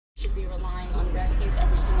should be relying on rescues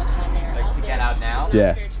every single time they are out to there. get out now?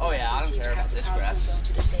 Yeah. Oh yeah, I don't care about this grass. Go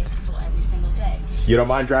to the same people every single day. You don't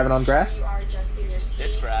mind driving on grass? You are adjusting your speed.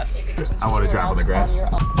 This grass. I want to drive on the grass.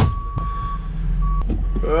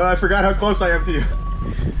 I forgot how close I am to you.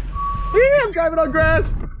 Yeah, I'm driving on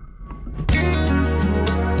grass.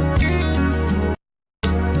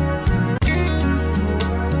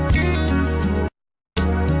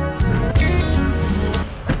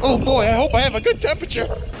 Oh boy, I hope I have a good temperature.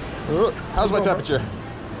 How's my temperature?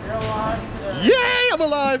 You're alive today. Yay, I'm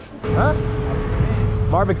alive! Huh?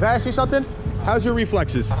 Marvin, can I ask you something? How's your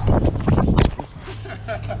reflexes? You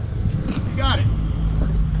got it.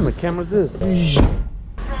 What kind of camera is this?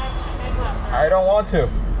 I don't want to.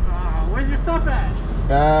 Where's your stuff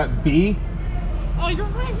at? B. Oh, you're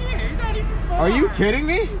right here. You're not even far. Are you kidding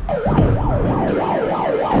me?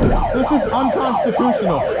 This is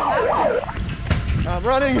unconstitutional. I'm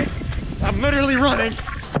running. I'm literally running.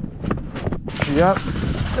 Yep.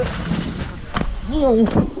 Whoa.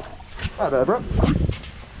 Not bad, bro.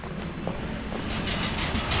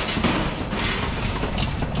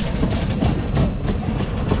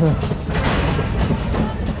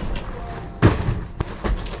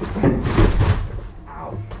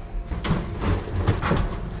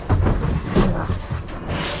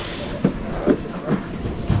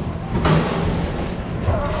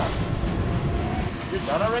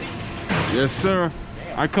 Yes, sir.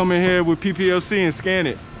 I come in here with PPLC and scan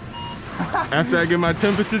it. After I get my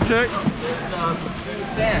temperature check.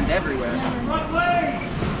 Sand everywhere.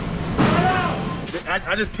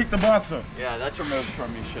 I just picked the box up. Yeah, that's removed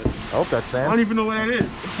from your shit. I hope that's I Sam. don't even know what that is.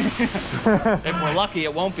 If we're lucky,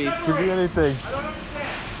 it won't be. Could be anything.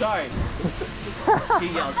 Sorry. He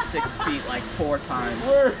yelled 6 feet like 4 times.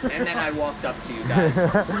 And then I walked up to you guys.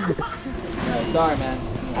 Yeah, sorry, man.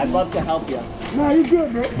 I'd love to help you. No, you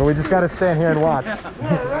good, man. But we just gotta stand here and watch.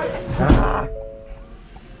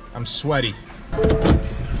 I'm sweaty.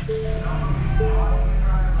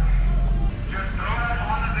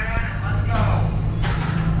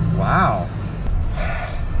 Wow.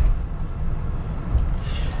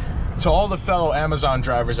 To all the fellow Amazon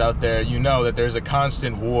drivers out there, you know that there's a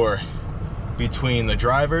constant war between the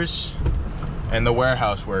drivers and the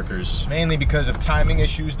warehouse workers. Mainly because of timing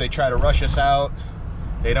issues, they try to rush us out.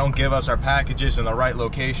 They don't give us our packages in the right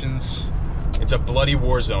locations. It's a bloody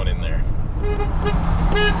war zone in there.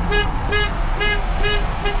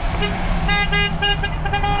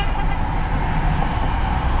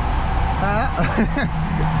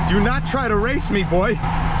 Do not try to race me, boy.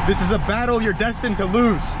 This is a battle you're destined to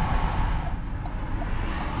lose.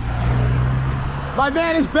 My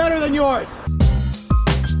van is better than yours.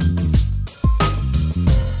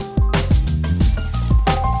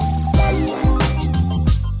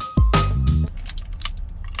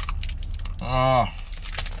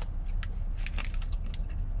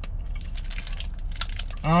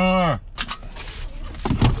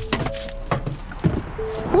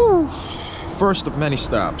 First of many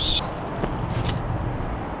stops.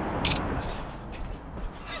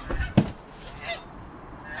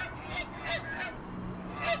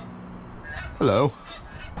 Hello.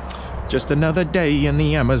 Just another day in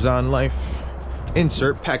the Amazon life.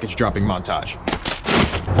 Insert package dropping montage.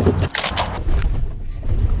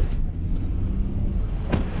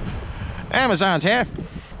 Amazon's here.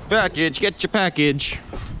 Package, get your package.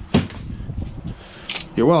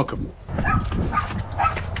 You're welcome.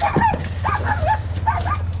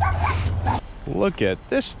 Look at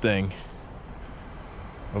this thing.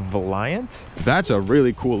 A Valiant? That's a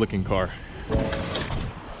really cool looking car.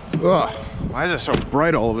 Ugh, why is it so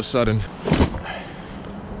bright all of a sudden?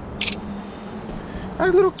 Hi,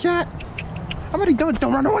 little cat. I'm already done.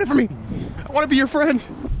 Don't run away from me. I want to be your friend.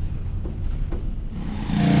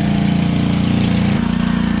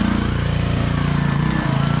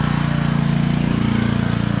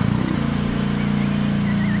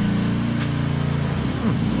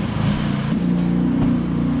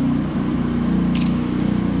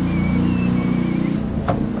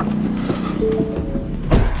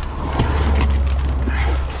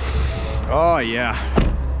 Oh yeah,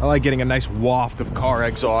 I like getting a nice waft of car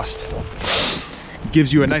exhaust.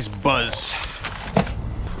 Gives you a nice buzz.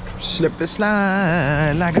 Slip the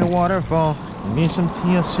slide like a waterfall. You need some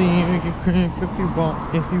TLC or you can if you want,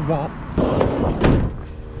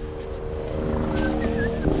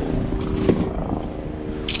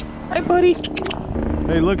 Hey buddy.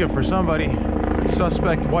 Hey, looking for somebody.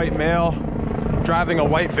 Suspect white male driving a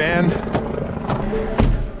white van.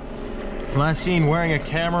 Last seen wearing a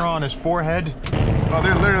camera on his forehead. Oh,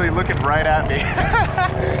 they're literally looking right at me.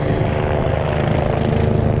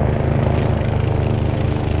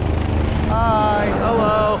 Hi,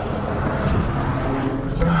 hello.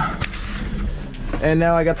 And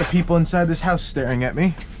now I got the people inside this house staring at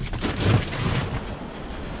me.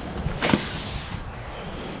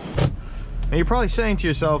 And you're probably saying to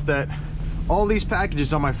yourself that all these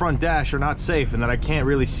packages on my front dash are not safe and that I can't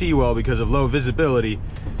really see well because of low visibility.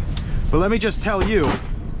 But let me just tell you,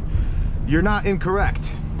 you're not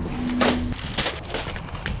incorrect.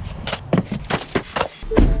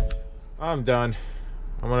 I'm done.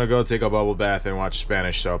 I'm gonna go take a bubble bath and watch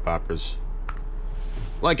Spanish soap operas.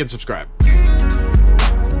 Like and subscribe.